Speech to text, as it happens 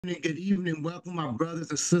Good evening. Welcome, my brothers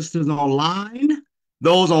and sisters online,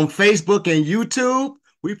 those on Facebook and YouTube.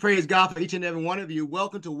 We praise God for each and every one of you.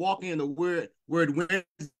 Welcome to Walking in the Word Wednesday.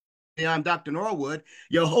 I'm Dr. Norwood,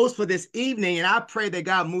 your host for this evening, and I pray that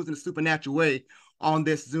God moves in a supernatural way on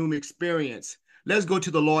this Zoom experience. Let's go to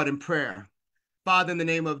the Lord in prayer. Father, in the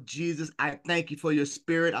name of Jesus, I thank you for your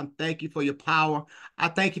spirit. I thank you for your power. I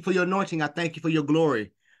thank you for your anointing. I thank you for your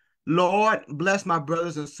glory. Lord, bless my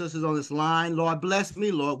brothers and sisters on this line. Lord, bless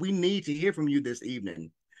me, Lord. We need to hear from you this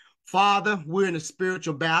evening. Father, we're in a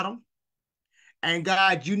spiritual battle. And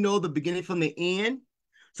God, you know the beginning from the end.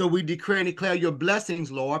 So we declare and declare your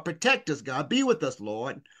blessings, Lord. Protect us, God. Be with us,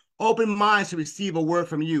 Lord. Open minds to receive a word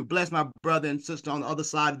from you. Bless my brother and sister on the other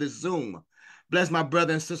side of this Zoom. Bless my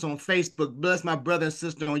brother and sister on Facebook. Bless my brother and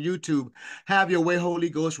sister on YouTube. Have your way,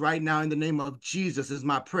 Holy Ghost, right now in the name of Jesus is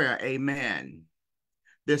my prayer. Amen.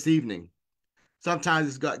 This evening. Sometimes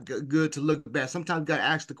it's good to look back. Sometimes you got to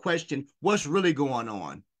ask the question, what's really going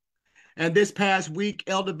on? And this past week,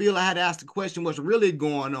 Elder Bill, I had to ask the question, what's really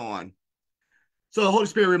going on? So the Holy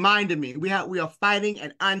Spirit reminded me, we are fighting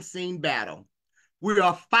an unseen battle. We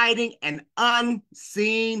are fighting an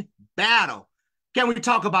unseen battle. Can we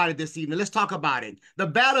talk about it this evening? Let's talk about it. The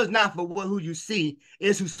battle is not for who you see,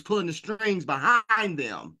 it's who's pulling the strings behind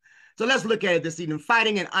them. So let's look at it this evening,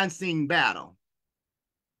 fighting an unseen battle.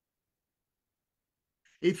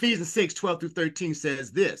 Ephesians 6:12-13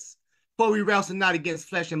 says this, for we wrestle not against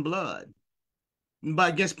flesh and blood,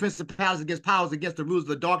 but against principalities, against powers, against the rulers of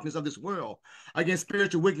the darkness of this world, against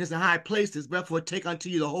spiritual wickedness in high places. Therefore, take unto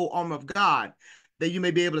you the whole armor of God, that you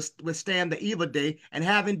may be able to withstand the evil day, and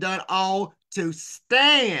having done all to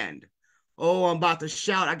stand. Oh, I'm about to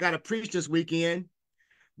shout. I got to preach this weekend.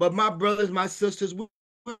 But my brothers, my sisters, we're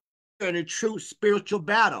in a true spiritual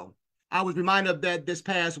battle. I was reminded of that this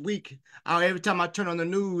past week. Every time I turn on the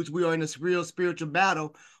news, we are in this real spiritual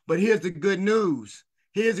battle. But here's the good news.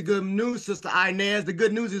 Here's the good news, Sister Inez. The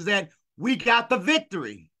good news is that we got the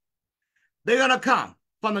victory. They're going to come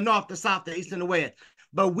from the north, the south, the east, and the west.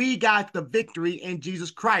 But we got the victory in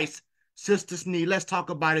Jesus Christ. Sister Snee, let's talk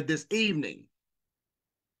about it this evening.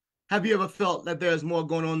 Have you ever felt that there's more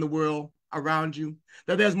going on in the world around you?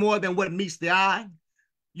 That there's more than what meets the eye?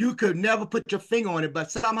 You could never put your finger on it, but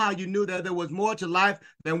somehow you knew that there was more to life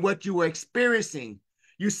than what you were experiencing.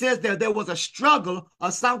 You said that there was a struggle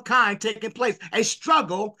of some kind taking place, a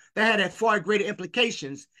struggle that had far greater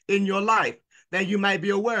implications in your life than you might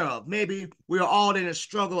be aware of. Maybe we are all in a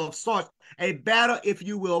struggle of sorts, a battle, if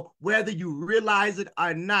you will, whether you realize it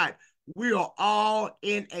or not. We are all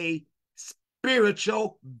in a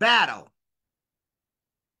spiritual battle.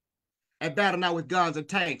 A battle not with guns and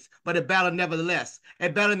tanks, but a battle nevertheless. A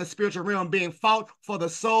battle in the spiritual realm being fought for the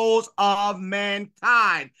souls of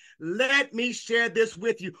mankind. Let me share this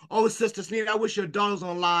with you. Oh, Sister Snee, I wish your daughter's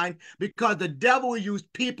online because the devil will use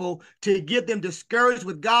people to get them discouraged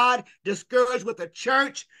with God, discouraged with the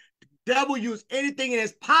church. The devil will use anything in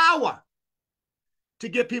his power to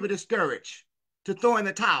get people discouraged, to throw in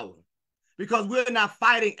the towel because we're not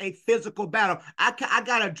fighting a physical battle. I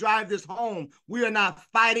got to drive this home. We are not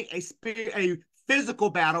fighting a physical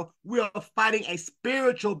battle. We are fighting a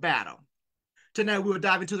spiritual battle. Tonight, we will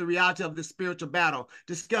dive into the reality of the spiritual battle,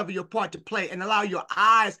 discover your part to play, and allow your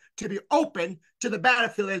eyes to be open to the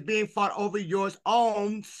battlefield that's being fought over your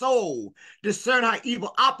own soul. Discern how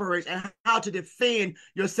evil operates and how to defend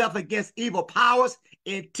yourself against evil powers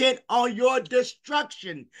intent on your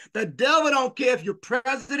destruction. The devil don't care if you're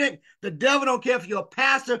president. The devil don't care if you're a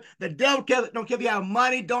pastor. The devil don't care if you have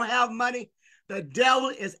money, don't have money. The devil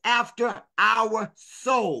is after our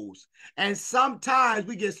souls. And sometimes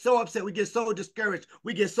we get so upset, we get so discouraged,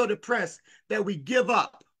 we get so depressed that we give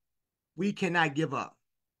up. We cannot give up.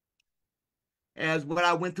 As what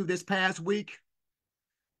I went through this past week,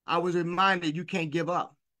 I was reminded you can't give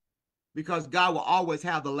up because God will always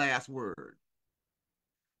have the last word.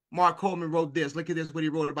 Mark Coleman wrote this. Look at this, what he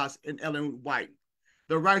wrote about in Ellen White.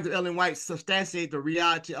 The writings of Ellen White substantiate the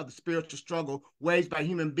reality of the spiritual struggle waged by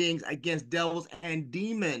human beings against devils and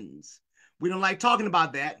demons. We don't like talking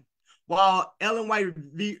about that. While Ellen White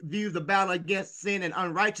views the battle against sin and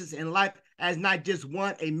unrighteousness in life as not just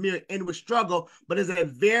a mere inward struggle, but as a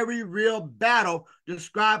very real battle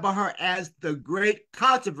described by her as the great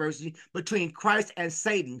controversy between Christ and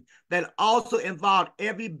Satan that also involved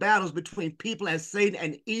every battles between people and Satan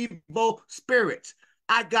and evil spirits.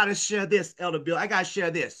 I gotta share this, Elder Bill. I gotta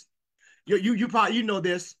share this. You probably know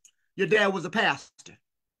this. Your dad was a pastor.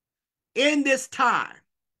 In this time,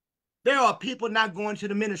 there are people not going to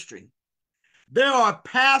the ministry. There are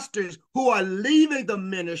pastors who are leaving the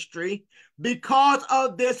ministry because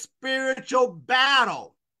of this spiritual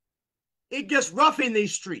battle. It gets rough in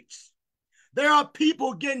these streets. There are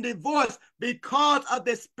people getting divorced because of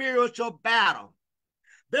the spiritual battle.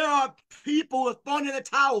 There are people who are throwing in the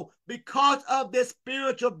towel because of this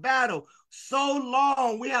spiritual battle. So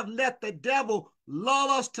long we have let the devil lull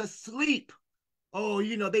us to sleep. Oh,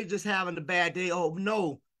 they just having a bad day. Oh,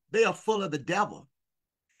 no, they are full of the devil.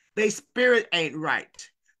 Their spirit ain't right.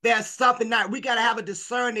 There's something not, we got to have a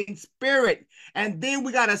discerning spirit. And then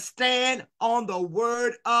we got to stand on the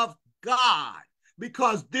word of God,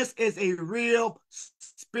 because this is a real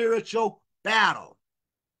spiritual battle.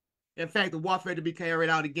 In fact, the warfare to be carried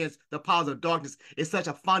out against the powers of darkness is such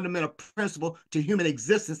a fundamental principle to human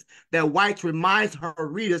existence that White reminds her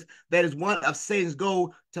readers that is one of Satan's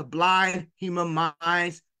goals to blind human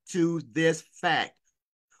minds to this fact.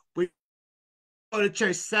 We go to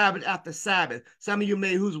church Sabbath after Sabbath. Some of you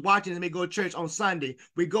who's watching may go to church on Sunday.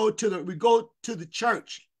 We go to the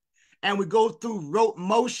church and we go through rote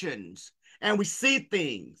motions and we see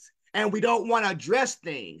things and we don't want to address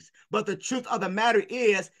things. But the truth of the matter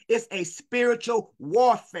is, it's a spiritual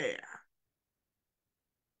warfare.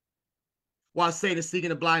 While Satan is seeking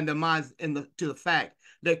to blind their minds to the fact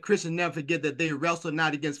that Christians never forget that they wrestle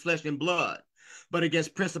not against flesh and blood, but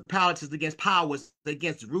against principalities, against powers,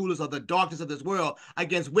 against rulers of the darkness of this world,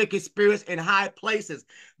 against wicked spirits in high places.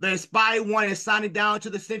 The inspired one is sounding down to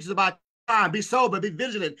the centuries of our time. Be sober, be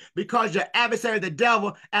vigilant, because your adversary, the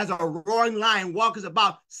devil, as a roaring lion, walks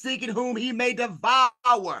about, seeking whom he may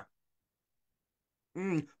devour.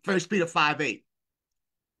 1 Peter 5:8.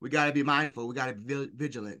 We got to be mindful. We got to be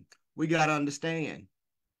vigilant. We got to understand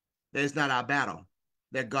that it's not our battle,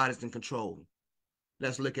 that God is in control.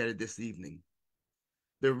 Let's look at it this evening.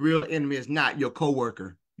 The real enemy is not your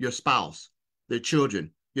coworker, your spouse, their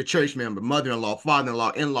children, your church member, mother-in-law,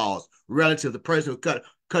 father-in-law, in-laws, relative, the person who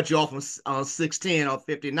cut you off on 610 or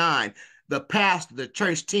 59, the pastor, the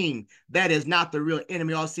church team. That is not the real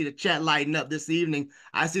enemy. I'll see the chat lighting up this evening.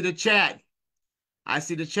 I see the chat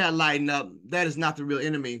lighting up. That is not the real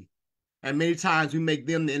enemy. And many times we make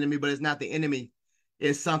them the enemy, but it's not the enemy.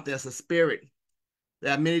 It's something that's a spirit.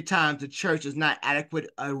 That many times the church is not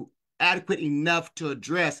adequate enough to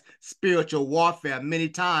address spiritual warfare many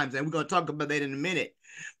times. And we're going to talk about that in a minute.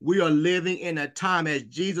 We are living in a time as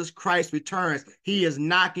Jesus Christ returns. He is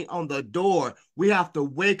knocking on the door. We have to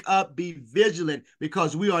wake up, be vigilant,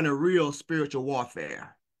 because we are in a real spiritual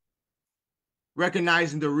warfare.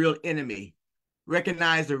 Recognizing the real enemy.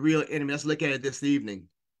 Recognize the real enemy. Let's look at it this evening.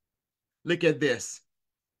 Look at this.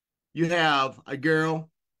 You have a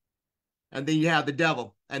girl, and then you have the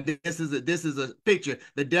devil. And this is a picture.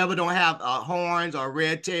 The devil don't have horns or a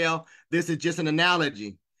red tail. This is just an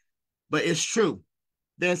analogy, but it's true.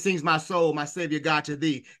 Then sings my soul, my Savior God, to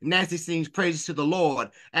thee. Nancy sings praises to the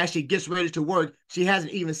Lord. As she gets ready to work, she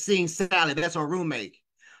hasn't even seen Sally. That's her roommate.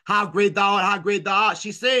 How great thou art, how great thou art,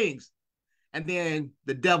 she sings. And then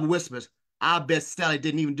the devil whispers, I bet Sally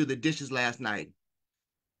didn't even do the dishes last night.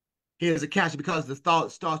 Here's a catch, because the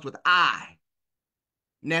thought starts with I.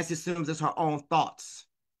 Nancy assumes it's her own thoughts.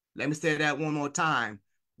 Let me say that one more time.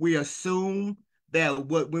 We assume that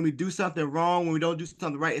when we do something wrong, when we don't do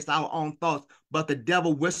something right, it's our own thoughts. But the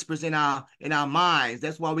devil whispers in our minds.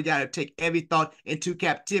 That's why we got to take every thought into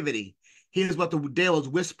captivity. Here's what the devil's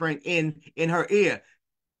whispering in her ear.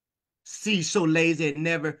 She's so lazy and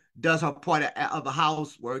never does her part of the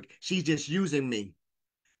housework. She's just using me.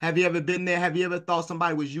 Have you ever been there? Have you ever thought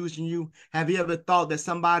somebody was using you? Have you ever thought that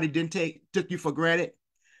somebody took you for granted?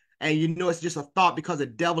 And it's just a thought, because the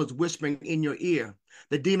devil is whispering in your ear.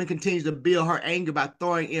 The demon continues to build her anger by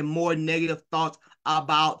throwing in more negative thoughts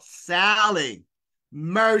about Sally.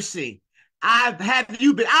 Mercy. I've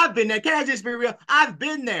been there. Can I just be real? I've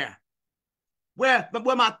been there. Where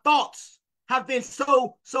my thoughts have been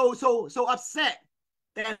so upset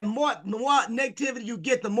that the more negativity you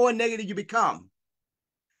get, the more negative you become.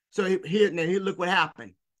 So here, look what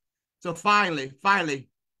happened. So finally,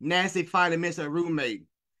 Nancy finally missed her roommate.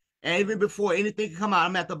 And even before anything can come out,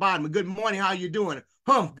 I'm at the bottom. Good morning, how you doing?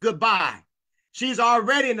 Goodbye. She's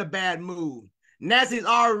already in a bad mood. Nancy's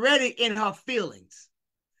already in her feelings.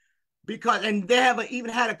 And they haven't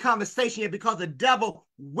even had a conversation yet, because the devil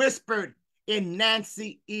whispered in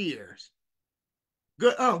Nancy's ears.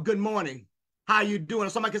 Good morning. How you doing? Or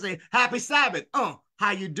somebody can say, happy Sabbath.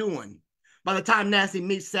 How you doing? By the time Nancy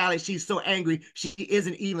meets Sally, she's so angry, she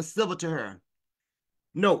isn't even civil to her.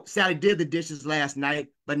 No, Sally did the dishes last night,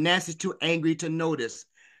 but Nancy's too angry to notice.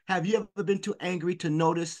 Have you ever been too angry to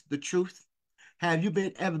notice the truth? Have you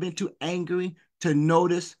ever been too angry to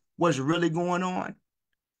notice what's really going on?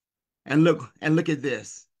 And look at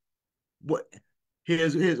this.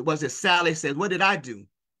 Here's what's it? Sally says, what did I do?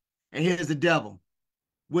 And here's the devil.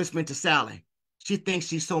 whispering to Sally. She thinks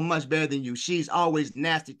she's so much better than you. She's always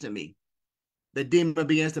nasty to me. The demon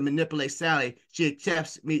begins to manipulate Sally. She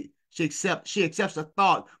accepts me. She accepts the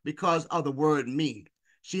thought because of the word me.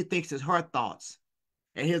 She thinks it's her thoughts.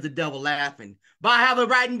 And here's the devil laughing. But I have a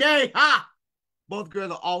rotten day. Ha! Both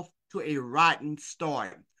girls are off to a rotten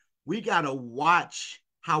start. We got to watch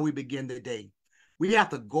how we begin the day. We have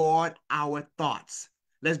to guard our thoughts.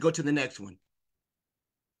 Let's go to the next one.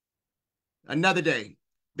 Another day.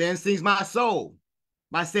 Then sings my soul,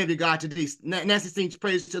 my Savior God to thee. Nancy sings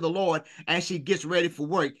praise to the Lord as she gets ready for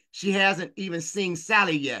work. She hasn't even seen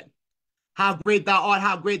Sally yet. How great thou art,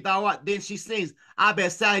 how great thou art. Then she sings, I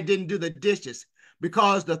bet Sally didn't do the dishes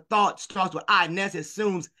because the thought starts with I. Nancy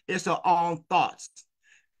assumes it's her own thoughts.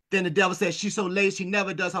 Then the devil says she's so lazy she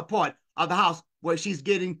never does her part of the house where she's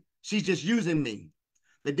just using me.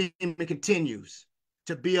 The demon continues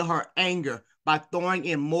to build her anger by throwing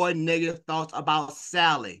in more negative thoughts about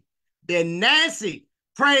Sally. Then Nancy,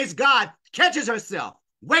 praise God, catches herself.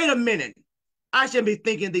 Wait a minute. I shouldn't be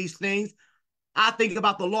thinking these things. I think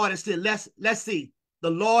about the Lord and say, let's see.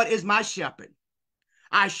 The Lord is my shepherd.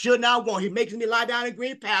 I should not want. He makes me lie down in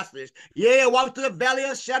green pastures. Yeah, walk through the valley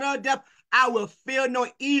of shadow of death. I will fear no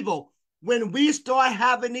evil. When we start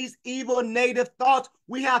having these evil, negative thoughts,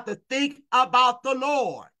 we have to think about the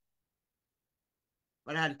Lord.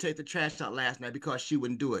 But I had to take the trash out last night because she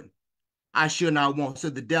wouldn't do it. I should not want. So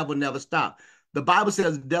the devil never stopped. The Bible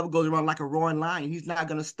says the devil goes around like a roaring lion. He's not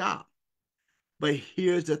going to stop. But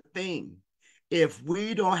here's the thing. If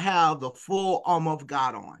we don't have the full armor of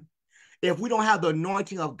God on, if we don't have the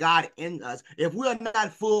anointing of God in us, if we are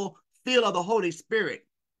not full filled of the Holy Spirit,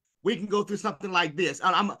 we can go through something like this.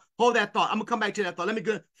 I'm hold that thought. I'm gonna come back to that thought. Let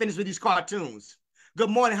me finish with these cartoons. Good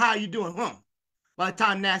morning. How are you doing? By the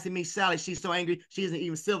time Nancy meets Sally, she's so angry she isn't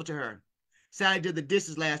even civil to her. Sally did the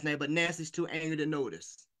dishes last night, but Nancy's too angry to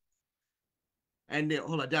notice. And then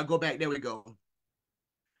hold on, I'll go back. There we go.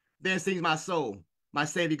 Then sings my soul, my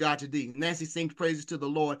Savior God to thee. Nancy sings praises to the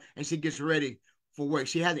Lord, and she gets ready for work.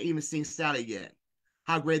 She hasn't even seen Sally yet.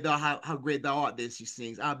 How great thou art, this she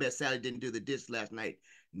sings. I bet Sally didn't do the dish last night.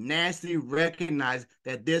 Nancy recognized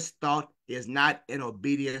that this thought is not in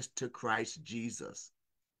obedience to Christ Jesus.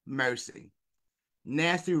 Mercy.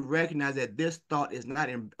 Nancy recognized that this thought is not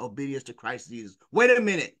in obedience to Christ Jesus. Wait a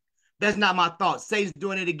minute. That's not my thought. Satan's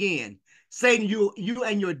doing it again. Satan, you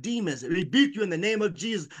and your demons rebuke you in the name of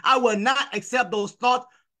Jesus. I will not accept those thoughts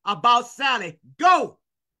about Sally. Go.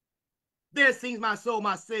 There sings my soul,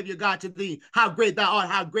 my Savior God to thee. How great thou art,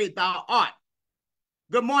 how great thou art.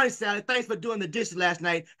 Good morning, Sally. Thanks for doing the dishes last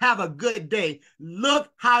night. Have a good day.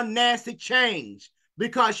 Look how Nancy changed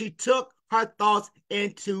because she took her thoughts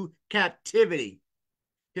into captivity.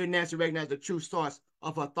 Here, Nancy recognized the true source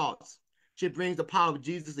of her thoughts. She brings the power of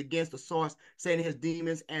Jesus against the source, saying his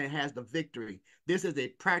demons, and has the victory. This is a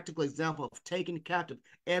practical example of taking captive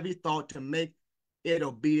every thought to make it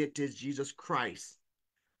obedient to Jesus Christ.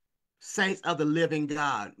 Saints of the living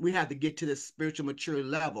God, we have to get to this spiritual maturity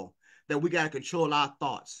level that we got to control our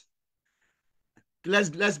thoughts. Let's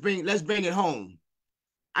bring it home.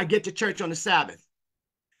 I get to church on the Sabbath.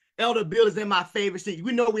 Elder Bill is in my favorite seat.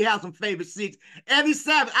 We know we have some favorite seats. Every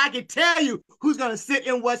Sabbath, I can tell you who's going to sit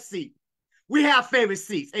in what seat. We have favorite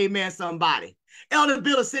seats. Amen, somebody. Elder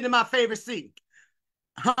Bill is sitting in my favorite seat.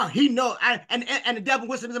 He knows, and the devil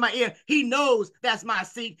whispers in my ear. He knows that's my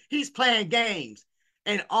seat. He's playing games.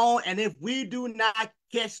 And if we do not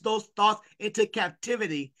catch those thoughts into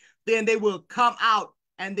captivity, then they will come out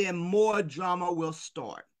and then more drama will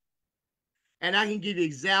start. And I can give you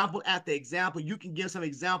example after example. You can give some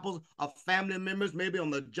examples of family members, maybe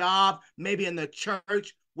on the job, maybe in the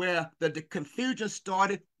church, where the confusion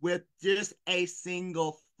started with just a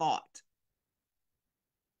single thought.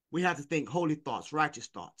 We have to think holy thoughts, righteous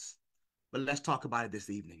thoughts. But let's talk about it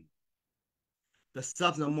this evening. The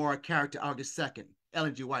substance of moral character, August 2nd,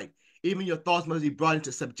 Ellen G. White. Even your thoughts must be brought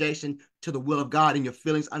into subjection to the will of God and your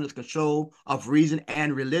feelings under the control of reason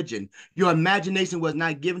and religion. Your imagination was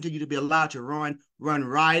not given to you to be allowed to run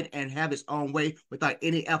riot and have its own way without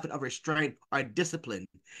any effort of restraint or discipline.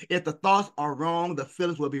 If the thoughts are wrong, the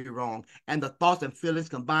feelings will be wrong, and the thoughts and feelings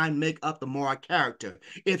combined make up the moral character.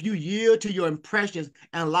 If you yield to your impressions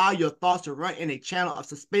and allow your thoughts to run in a channel of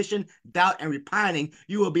suspicion, doubt, and repining,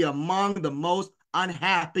 you will be among the most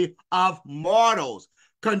unhappy of mortals.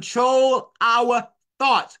 Control our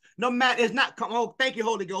thoughts. No matter, it's not, oh, thank you,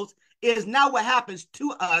 Holy Ghost. It's not what happens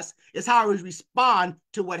to us, it's how we respond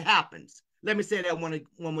to what happens. Let me say that one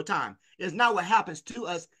more time. It's not what happens to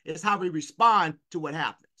us, it's how we respond to what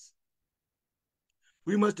happens.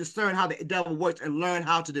 We must discern how the devil works and learn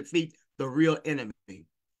how to defeat the real enemy.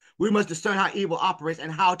 We must discern how evil operates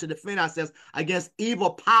and how to defend ourselves against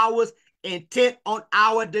evil powers intent on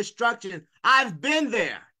our destruction. I've been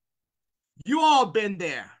there. You all been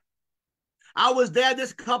there. I was there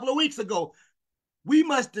this couple of weeks ago. We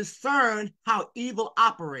must discern how evil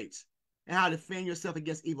operates and how to defend yourself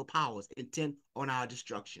against evil powers intent on our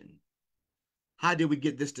destruction. How did we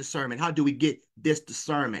get this discernment? How do we get this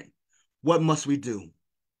discernment? What must we do?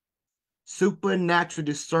 Supernatural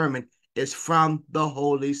discernment is from the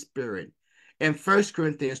Holy Spirit. In 1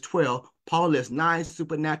 Corinthians 12, Paul lists 9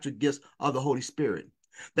 supernatural gifts of the Holy Spirit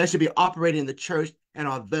that should be operating in the church and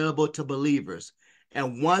are available to believers.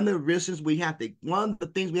 And one of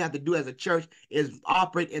the things we have to do as a church is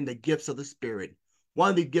operate in the gifts of the Spirit. One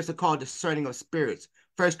of the gifts are called discerning of spirits.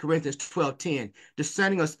 1 Corinthians 12:10.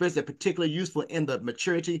 Discerning of spirits is particularly useful in the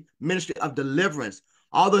maturity ministry of deliverance.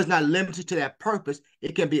 Although it's not limited to that purpose,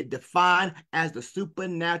 it can be defined as the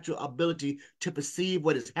supernatural ability to perceive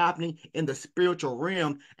what is happening in the spiritual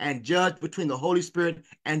realm and judge between the Holy Spirit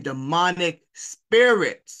and demonic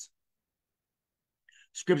spirits.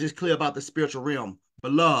 Scripture is clear about the spiritual realm.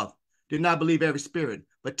 Beloved, do not believe every spirit,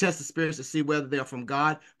 but test the spirits to see whether they are from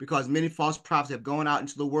God, because many false prophets have gone out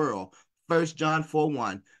into the world. 1 John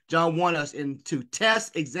 4:1. John wants us to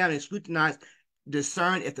test, examine, scrutinize,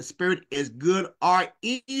 discern if the spirit is good or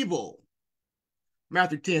evil.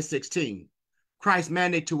 Matthew 10:16. Christ's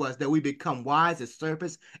mandate to us that we become wise as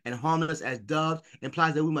serpents and harmless as doves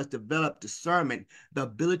implies that we must develop discernment, the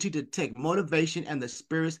ability to take motivation and the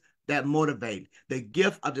spirits that motivate. The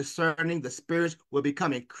gift of discerning the spirits will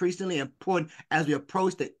become increasingly important as we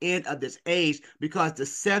approach the end of this age, because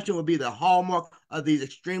deception will be the hallmark of these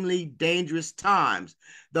extremely dangerous times.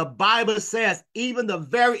 The Bible says even the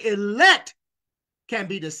very elect can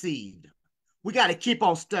be deceived. We got to keep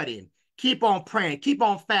on studying, keep on praying, keep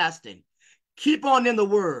on fasting, keep on in the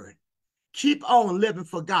word, keep on living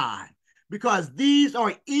for God, because these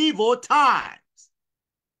are evil times.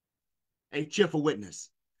 A cheerful witness.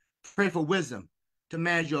 Pray for wisdom to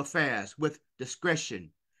manage your affairs with discretion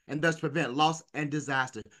and thus prevent loss and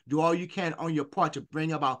disaster. Do all you can on your part to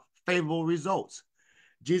bring about favorable results.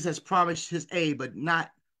 Jesus has promised his aid, but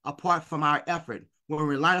not apart from our effort. When we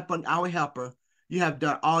rely upon our helper, you have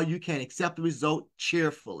done all you can. Accept the result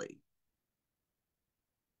cheerfully.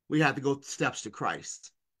 We have to go steps to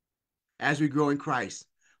Christ. As we grow in Christ,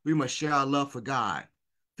 we must share our love for God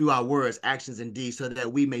through our words, actions, and deeds, so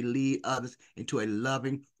that we may lead others into a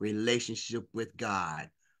loving relationship with God.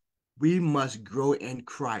 We must grow in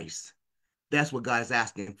Christ. That's what God is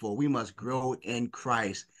asking for. We must grow in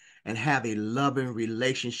Christ and have a loving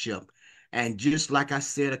relationship. And just like I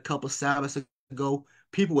said a couple Sabbaths ago,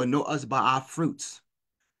 people will know us by our fruits.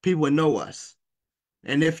 People will know us.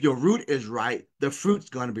 And if your root is right, the fruit's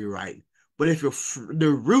going to be right. But if the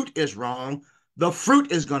root is wrong, the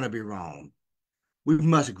fruit is going to be wrong. We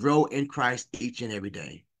must grow in Christ each and every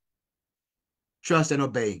day. Trust and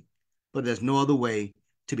obey, but there's no other way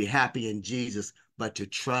to be happy in Jesus but to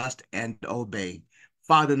trust and obey.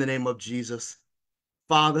 Father, in the name of Jesus,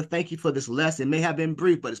 Father, thank you for this lesson. It may have been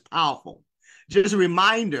brief, but it's powerful. Just a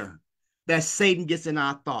reminder that Satan gets in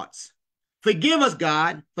our thoughts. Forgive us,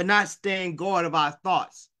 God, for not staying guard of our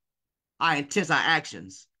thoughts, our intents, our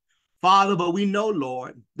actions. Father, but we know,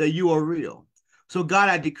 Lord, that you are real. So, God,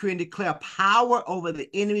 I decree and declare power over the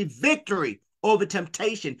enemy, victory over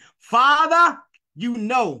temptation. Father, you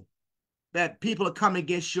know that people are coming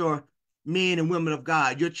against your men and women of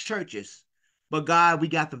God, your churches. But, God, we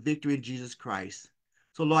got the victory in Jesus Christ.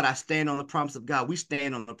 So, Lord, I stand on the promise of God. We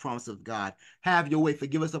stand on the promise of God. Have your way.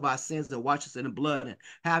 Forgive us of our sins and wash us in the blood. And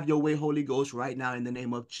have your way, Holy Ghost, right now in the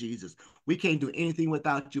name of Jesus. We can't do anything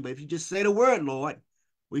without you, but if you just say the word, Lord,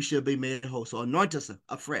 we should be made whole. So anoint us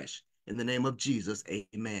afresh in the name of Jesus.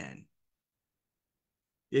 Amen.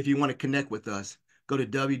 If you want to connect with us, go to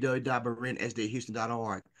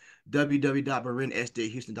www.BerenaSDAHouston.org,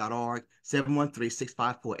 www.BerenaSDAHouston.org,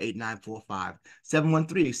 713-654-8945,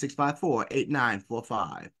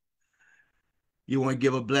 713-654-8945. You want to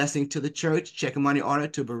give a blessing to the church, check a money order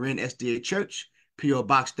to Berean SDA Church, P.O.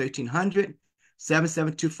 Box 1300,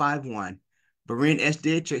 77251. Berean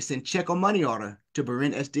SDA Church, send check or money order to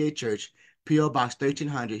Berean SDA Church, P.O. Box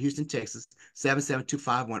 1300, Houston, Texas,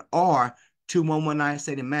 77251, or 2119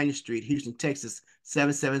 St. Emmanuel Street, Houston, Texas,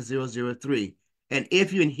 77003. And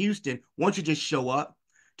if you're in Houston, won't you just show up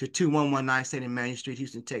to 2119 St. Emmanuel Street,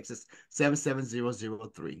 Houston, Texas,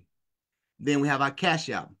 77003. Then we have our cash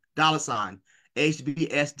out, $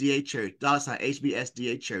 HBSDA Church, $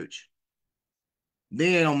 HBSDA Church.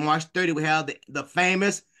 Then on March 30, we have the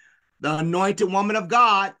famous, the anointed woman of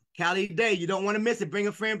God, Callie Day. You don't want to miss it. Bring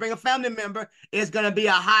a friend, bring a family member. It's going to be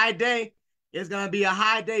a high day. It's going to be a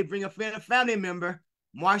high day. Bring a friend and family member.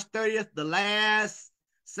 March 30th, the last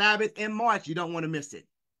Sabbath in March. You don't want to miss it.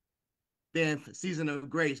 Then Season of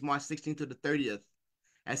Grace, March 16th to the 30th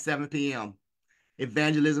at 7 p.m.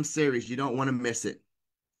 Evangelism series. You don't want to miss it.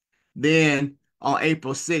 Then on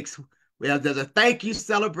April 6th, there's a thank you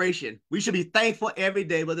celebration. We should be thankful every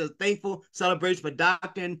day, but there's a thankful celebration for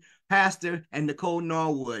Dr. and Pastor and Nicole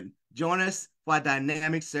Norwood. Join us for a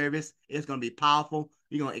dynamic service. It's going to be powerful.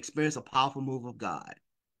 You're going to experience a powerful move of God.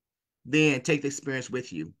 Then take the experience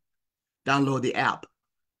with you. Download the app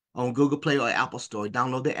on Google Play or Apple Store.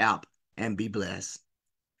 Download the app and be blessed.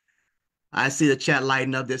 I see the chat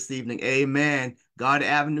lighting up this evening. Amen. God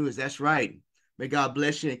Avenue, that's right. May God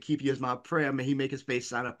bless you and keep you as my prayer. May he make his face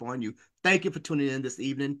shine upon you. Thank you for tuning in this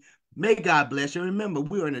evening. May God bless you. Remember,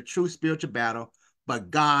 we are in a true spiritual battle, but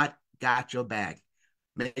God got your back.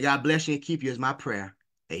 May God bless you and keep you as my prayer.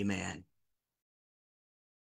 Amen.